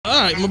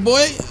right, my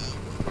boy.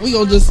 We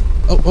gonna just.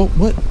 Oh,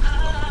 what?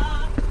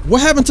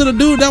 What happened to the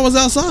dude that was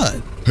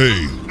outside?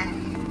 Hey,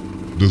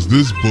 does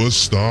this bus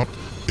stop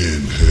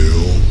in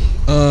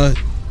hell?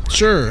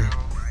 Sure.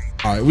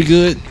 All right, we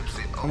good.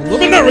 I'm a little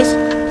bit nervous.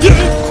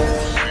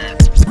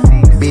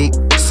 Big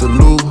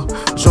salute,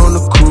 join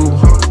the crew.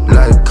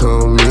 Like,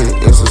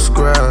 comment, and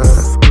subscribe.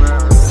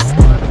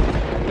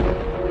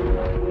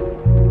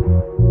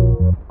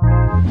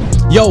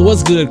 Yo,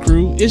 what's good,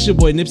 crew? It's your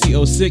boy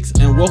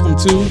Nipsey06, and welcome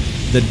to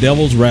The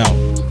Devil's Route.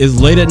 It's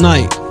late at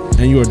night,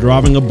 and you are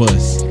driving a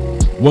bus.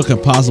 What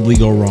could possibly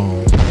go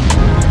wrong?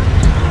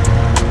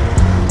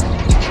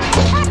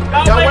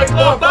 Y'all wait for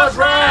a bus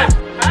ride!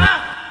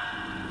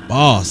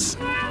 Boss.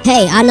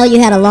 Hey, I know you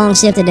had a long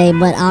shift today,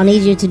 but I'll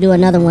need you to do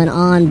another one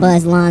on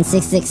bus line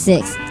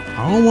 666.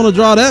 I don't want to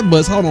draw that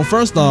bus. Hold on.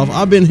 First off,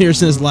 I've been here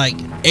since like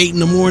 8 in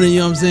the morning, you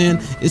know what I'm saying?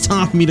 It's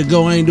time for me to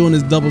go. I ain't doing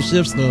this double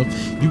shift stuff.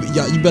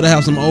 You better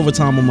have some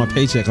overtime on my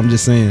paycheck, I'm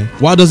just saying.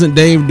 Why doesn't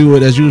Dave do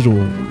it as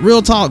usual?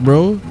 Real talk,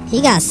 bro.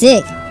 He got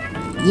sick.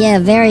 Yeah,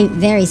 very,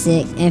 very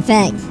sick. In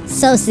fact,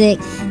 so sick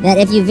that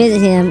if you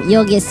visit him,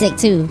 you'll get sick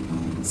too.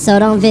 So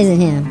don't visit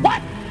him. What?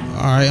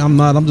 Alright, I'm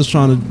not. I'm just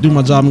trying to do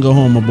my job and go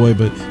home, my boy.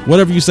 But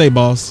whatever you say,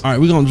 boss.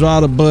 Alright, we're going to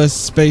drive the bus,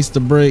 space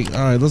the brake.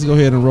 Alright, let's go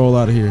ahead and roll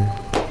out of here.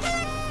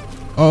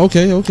 Oh,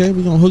 okay. We're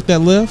going to hook that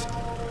left.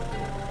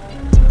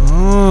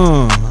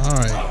 Oh,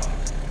 alright.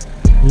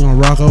 We're going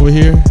to rock over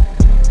here.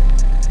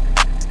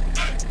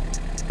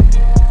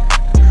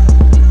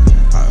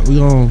 Alright, we're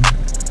going to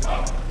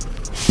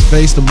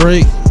space the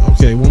brake.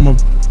 Okay, one more.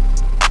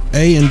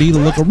 A and D to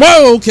look.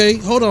 Whoa, okay.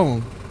 Hold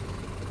on.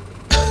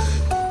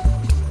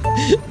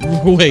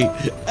 Wait.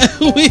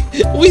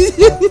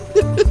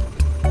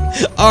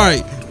 All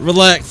right,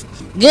 relax.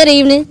 Good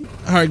evening.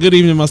 All right, good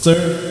evening, my sir.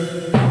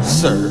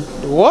 Sir.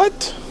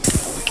 What?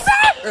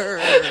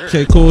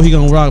 Okay, cool. He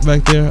gonna rock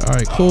back there. All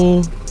right,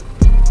 cool.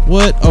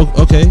 What? Oh,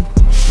 okay.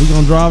 We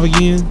gonna drive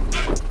again.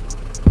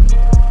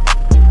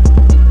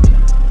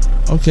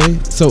 Okay,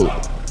 so,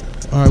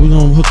 all right, we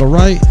gonna hook a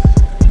right.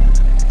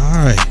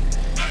 All right,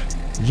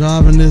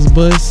 driving this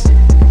bus.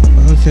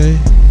 Okay,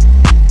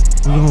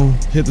 we gonna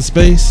hit the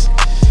space.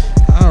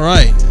 All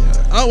right.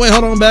 Oh wait,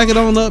 hold on. Back it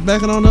on up.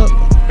 Back it on up.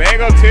 Bang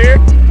on Terry.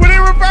 Put it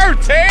in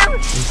reverse, Terry.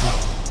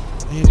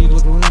 You need to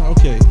look around.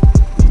 Okay.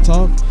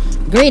 Talk.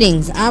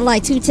 Greetings. I'd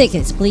like 2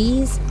 tickets,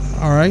 please.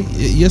 All right.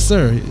 Yes,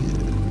 sir.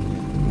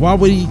 Why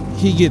would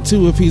he get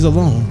 2 if he's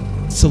alone?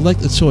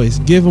 Select a choice.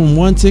 Give him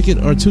 1 ticket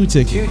or 2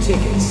 tickets. 2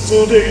 tickets.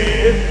 2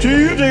 tickets.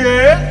 2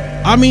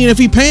 tickets. I mean, if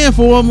he paying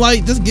for them,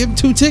 like, just give him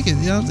 2 tickets.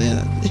 You know what I'm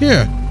saying?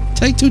 Here,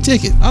 take 2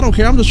 tickets. I don't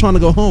care. I'm just trying to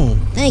go home.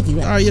 Thank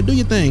you. All right, yeah, do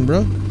your thing,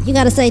 bro. You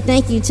gotta say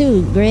thank you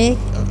too, Greg.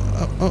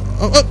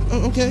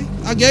 Okay.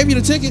 I gave you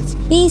the tickets.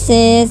 He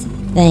says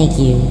thank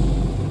you.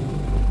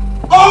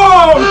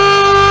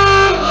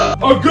 Oh!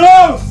 A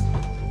ghost!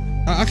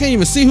 I can't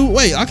even see who.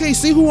 Wait, I can't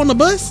see who on the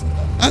bus?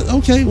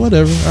 Okay,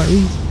 whatever. All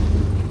right,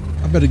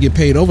 I better get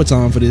paid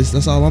overtime for this.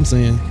 That's all I'm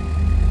saying.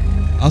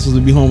 I was supposed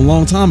to be home a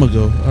long time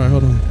ago. All right,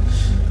 hold on.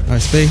 All right,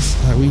 space.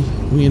 All right,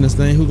 we in this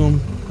thing. Who gonna?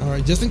 All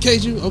right, just in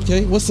case you.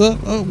 Okay, what's up?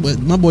 Oh,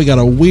 but my boy got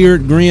a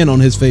weird grin on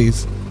his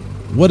face.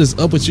 What is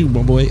up with you,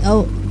 my boy?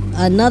 Oh,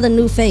 another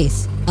new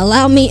face.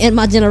 Allow me in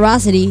my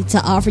generosity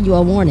to offer you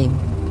a warning.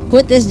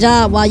 Quit this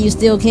job while you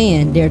still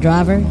can, dear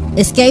driver.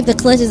 Escape the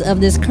clutches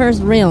of this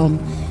cursed realm.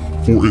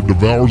 For it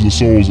devours the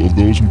souls of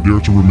those who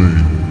dare to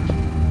remain.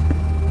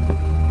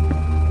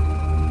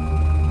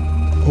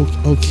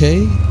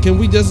 Okay, can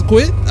we just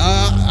quit?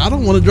 I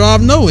don't want to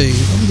drive no way.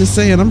 I'm just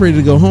saying, I'm ready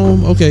to go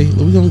home. Okay,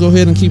 we're gonna go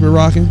ahead and keep it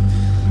rocking.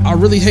 I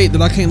really hate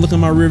that I can't look in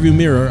my rearview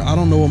mirror. I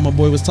don't know what my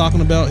boy was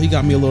talking about. He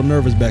got me a little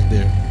nervous back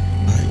there.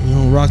 All right, we're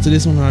gonna rock to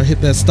this one. All right,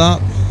 hit that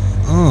stop.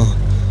 All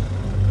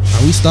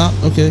right, we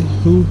stopped. Okay,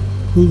 who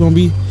gonna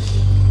be?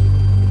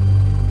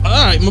 All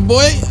right, my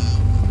boy.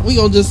 We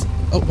gonna just.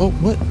 Oh,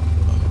 what?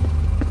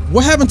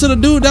 What happened to the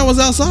dude that was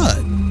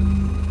outside?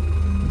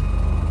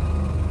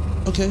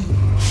 Okay.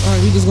 All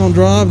right, we just gonna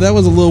drive. That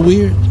was a little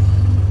weird.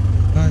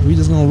 All right, we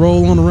just gonna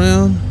roll on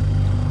around.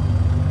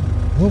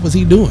 What was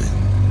he doing?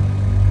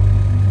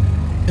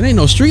 It ain't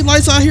no street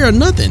lights out here or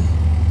nothing.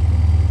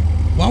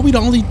 Why we the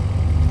only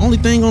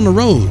thing on the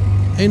road?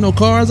 Ain't no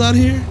cars out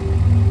here?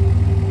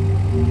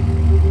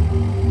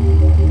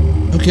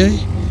 Okay.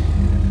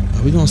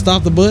 Are we gonna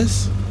stop the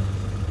bus?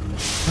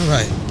 All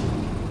right.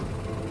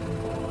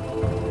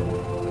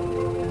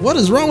 What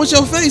is wrong with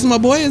your face, my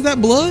boy? Is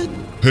that blood?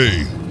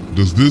 Hey,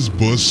 does this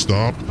bus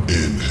stop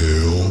in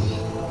hell?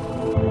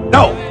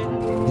 No.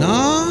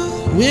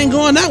 Nah, we ain't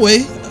going that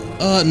way.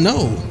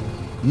 No.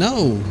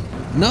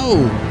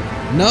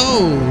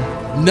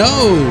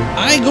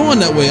 I ain't going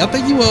that way. I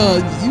think you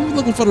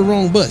looking for the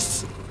wrong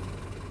bus.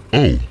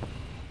 Oh.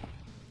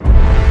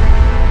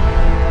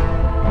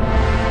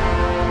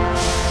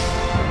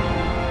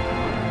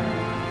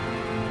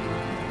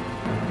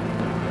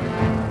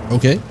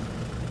 Okay.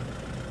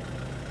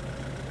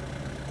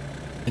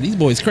 And these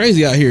boys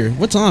crazy out here.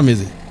 What time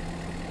is it?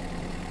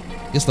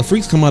 Guess the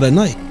freaks come out at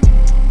night.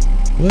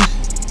 What?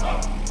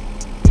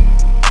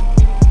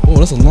 Oh,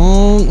 that's That's a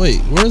long, wait,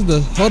 where's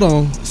the, hold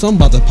on. Something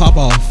about to pop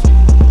off.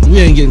 We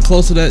ain't getting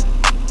close to that.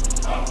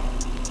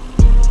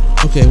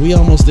 Okay, we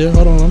almost there.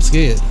 Hold on, I'm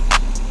scared.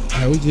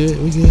 All right, we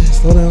good, we good.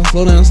 Slow down,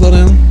 slow down, slow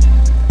down.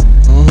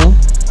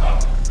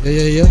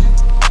 Yeah.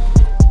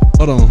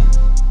 Hold on.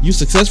 You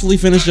successfully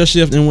finished your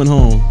shift and went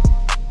home.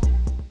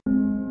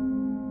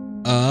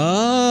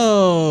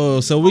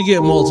 Oh, so we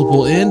get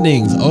multiple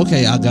endings.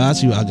 Okay, I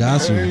got you. All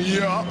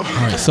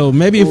right, so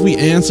maybe if we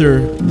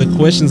answer the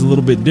questions a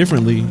little bit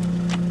differently,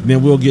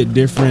 then we'll get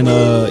different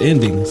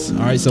endings. All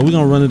right, so we're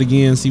gonna run it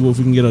again, see if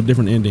we can get a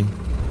different ending.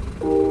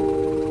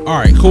 All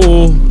right,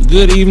 cool.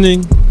 Good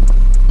evening.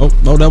 Oh,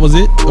 that was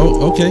it.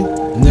 Oh, okay.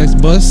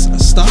 Next bus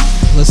stop.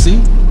 Let's see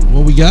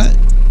what we got.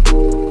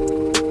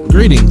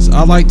 Greetings.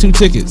 I'd like 2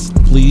 tickets,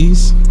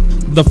 please.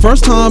 The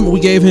first time we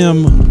gave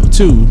him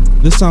 2.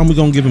 This time we're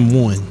gonna give him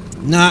 1.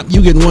 Nah,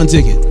 you getting 1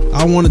 ticket.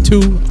 I wanted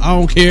 2. I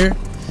don't care. You know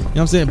what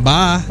I'm saying?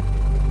 Bye.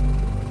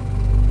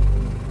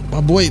 My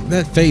boy,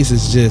 that face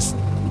is just.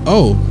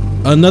 Oh,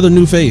 another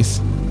new face.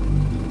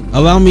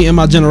 Allow me in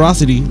my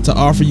generosity to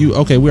offer you.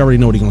 Okay, we already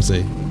know what he's gonna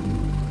say.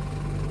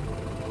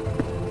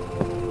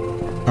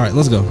 All right,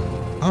 let's go.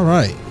 All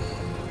right.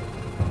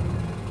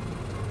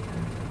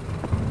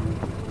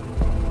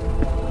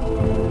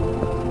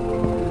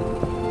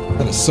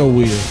 That is so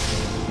weird.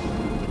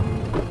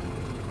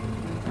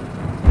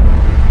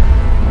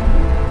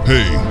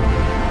 Hey,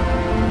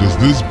 does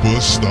this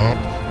bus stop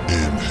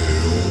in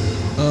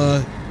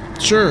hell?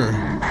 Sure.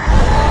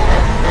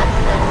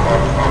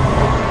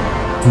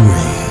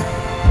 Great.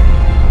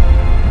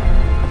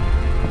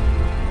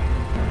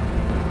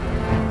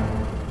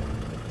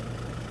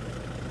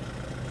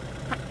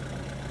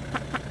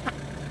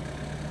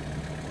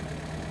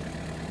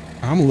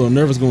 I'm a little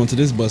nervous going to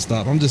this bus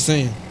stop. I'm just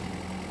saying.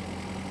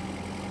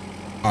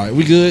 All right,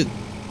 we good?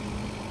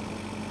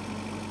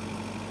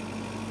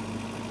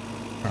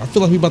 I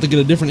feel like we about to get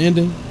a different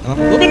ending. I'm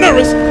a little bit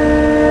nervous.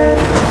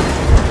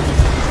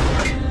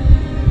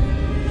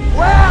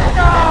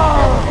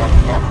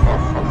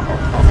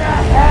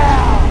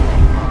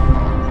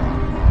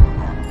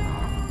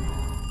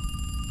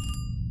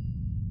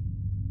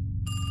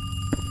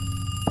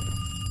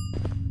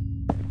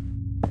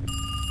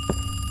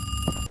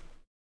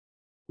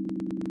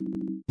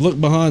 Look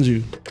behind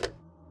you.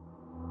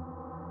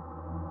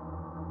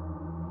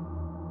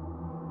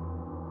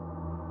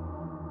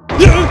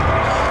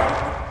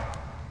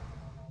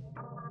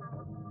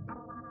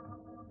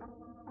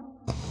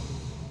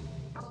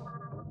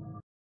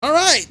 All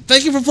right,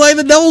 thank you for playing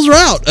The Devil's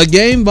Route, a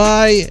game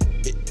by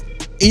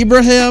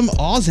Ibrahim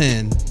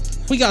Ozhan.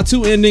 We got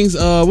 2 endings.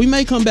 We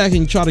may come back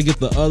and try to get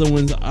the other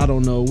ones. I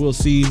don't know. We'll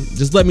see.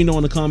 Just let me know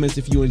in the comments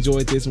if you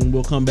enjoyed this one.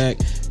 We'll come back,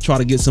 try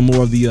to get some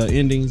more of the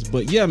endings.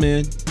 But yeah,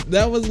 man,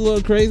 that was a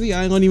little crazy.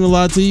 I ain't gonna even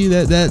lie to you.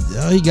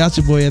 He got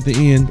your boy at the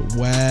end.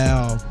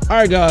 Wow. All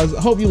right, guys.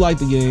 I hope you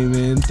liked the game,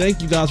 man.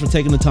 Thank you guys for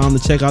taking the time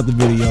to check out the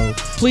video.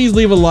 Please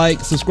leave a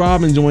like,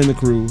 subscribe, and join the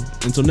crew.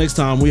 Until next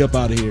time, we up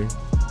out of here.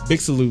 Big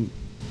salute.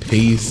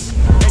 Peace.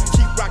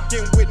 Keep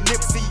rocking with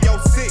Nipsey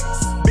 06.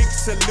 Big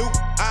salute.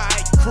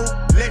 Alright, crew.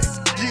 Let's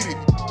get it.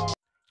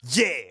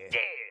 Yeah.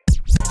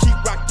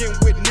 Keep rocking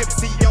with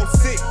Nipsey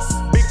 06.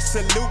 Big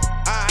salute.